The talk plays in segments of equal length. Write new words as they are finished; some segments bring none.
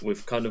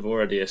we've kind of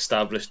already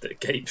established that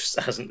Gapes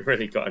hasn't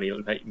really got any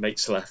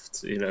mates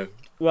left,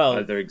 Well,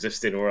 either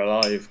existing or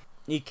alive.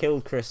 he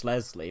killed Chris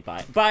Leslie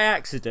by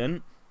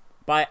accident,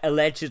 by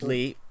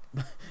allegedly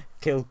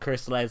killed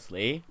Chris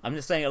Leslie. I'm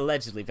just saying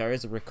allegedly. There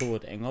is a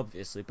recording,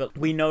 obviously, but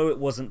we know it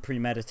wasn't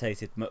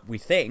premeditated. We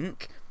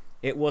think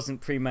it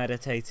wasn't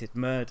premeditated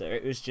murder.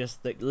 It was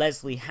just that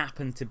Leslie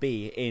happened to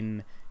be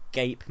in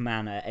Gape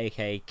Manor,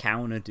 aka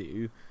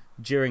Cownadu,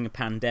 during a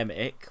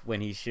pandemic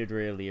when he should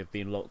really have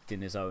been locked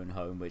in his own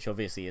home, which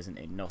obviously isn't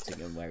in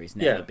Nottingham where he's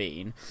never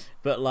been.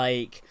 But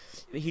like,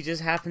 he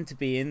just happened to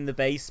be in the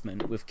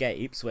basement with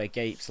Gapes, where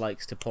Gapes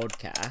likes to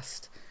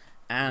podcast,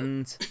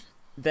 and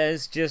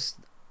there's just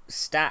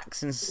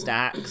stacks and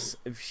stacks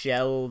of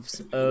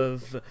shelves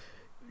of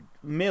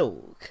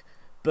milk.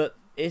 But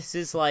this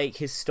is like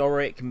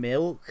historic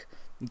milk.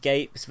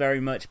 Gapes very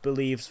much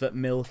believes that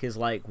milk is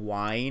like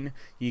wine.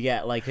 You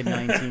get like a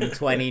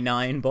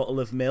 1929 bottle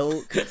of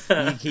milk,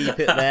 you keep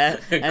it there.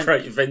 And,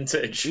 great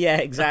vintage. Yeah,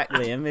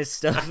 exactly. And this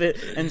stuff,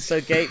 and so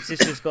Gapes has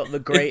just got the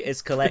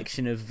greatest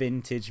collection of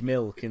vintage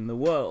milk in the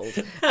world.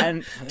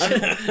 And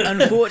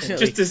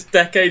unfortunately, just this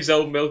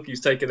decades-old milk,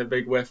 he's taking a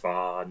big whiff.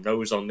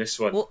 Nose on this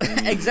one. Well,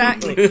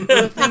 exactly.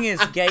 The thing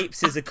is,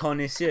 Gapes is a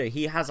connoisseur.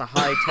 He has a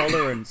high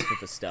tolerance for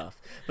the stuff.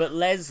 But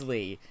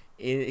Leslie,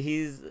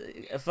 he's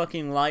a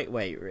fucking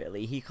lightweight,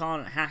 really. He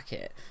can't hack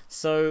it.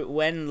 So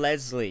when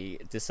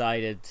Leslie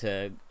decided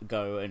to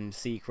go and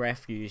seek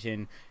refuge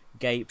in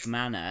Gape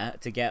Manor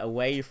to get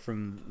away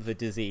from the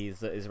disease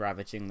that is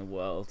ravaging the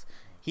world,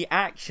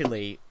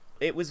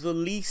 it was the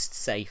least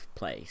safe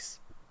place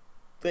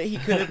that he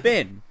could have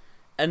been.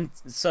 And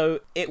so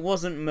it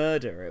wasn't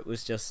murder, it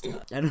was just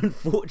an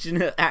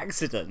unfortunate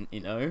accident,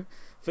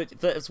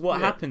 That's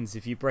what happens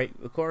if you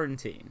break the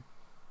quarantine.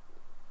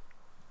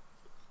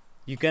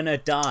 You're gonna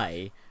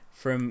die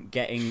from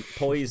getting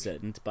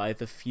poisoned by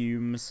the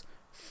fumes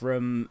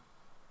from,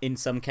 in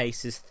some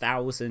cases,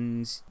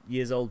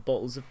 1,000-year-old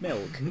bottles of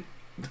milk.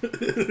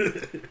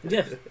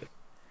 Yeah.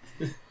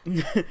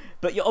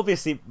 But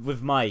obviously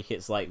with Mike,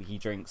 it's like he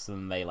drinks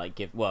them, they like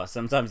give. Well,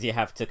 sometimes you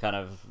have to kind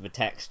of, the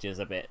texture's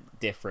a bit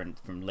different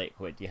from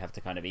liquid. You have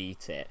to kind of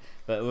eat it.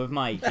 But with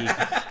Mike,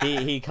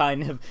 he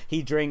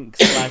drinks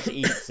 /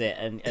 eats it,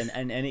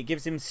 and it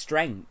gives him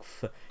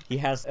strength. He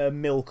has a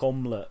milk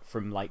omelette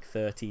from like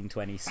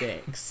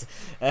 1326,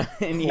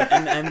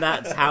 and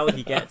that's how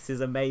he gets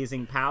his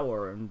amazing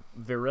power and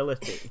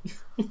virility.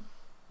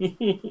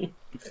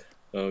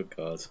 Oh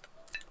God.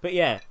 But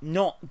yeah,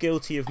 not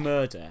guilty of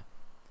murder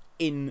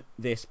in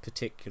this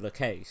particular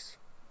case.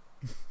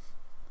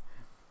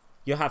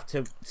 You'll have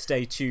to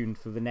stay tuned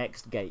for the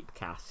next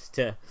Gapecast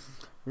to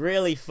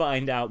really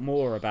find out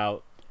more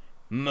about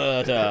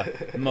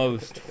Murder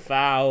Most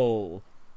Foul.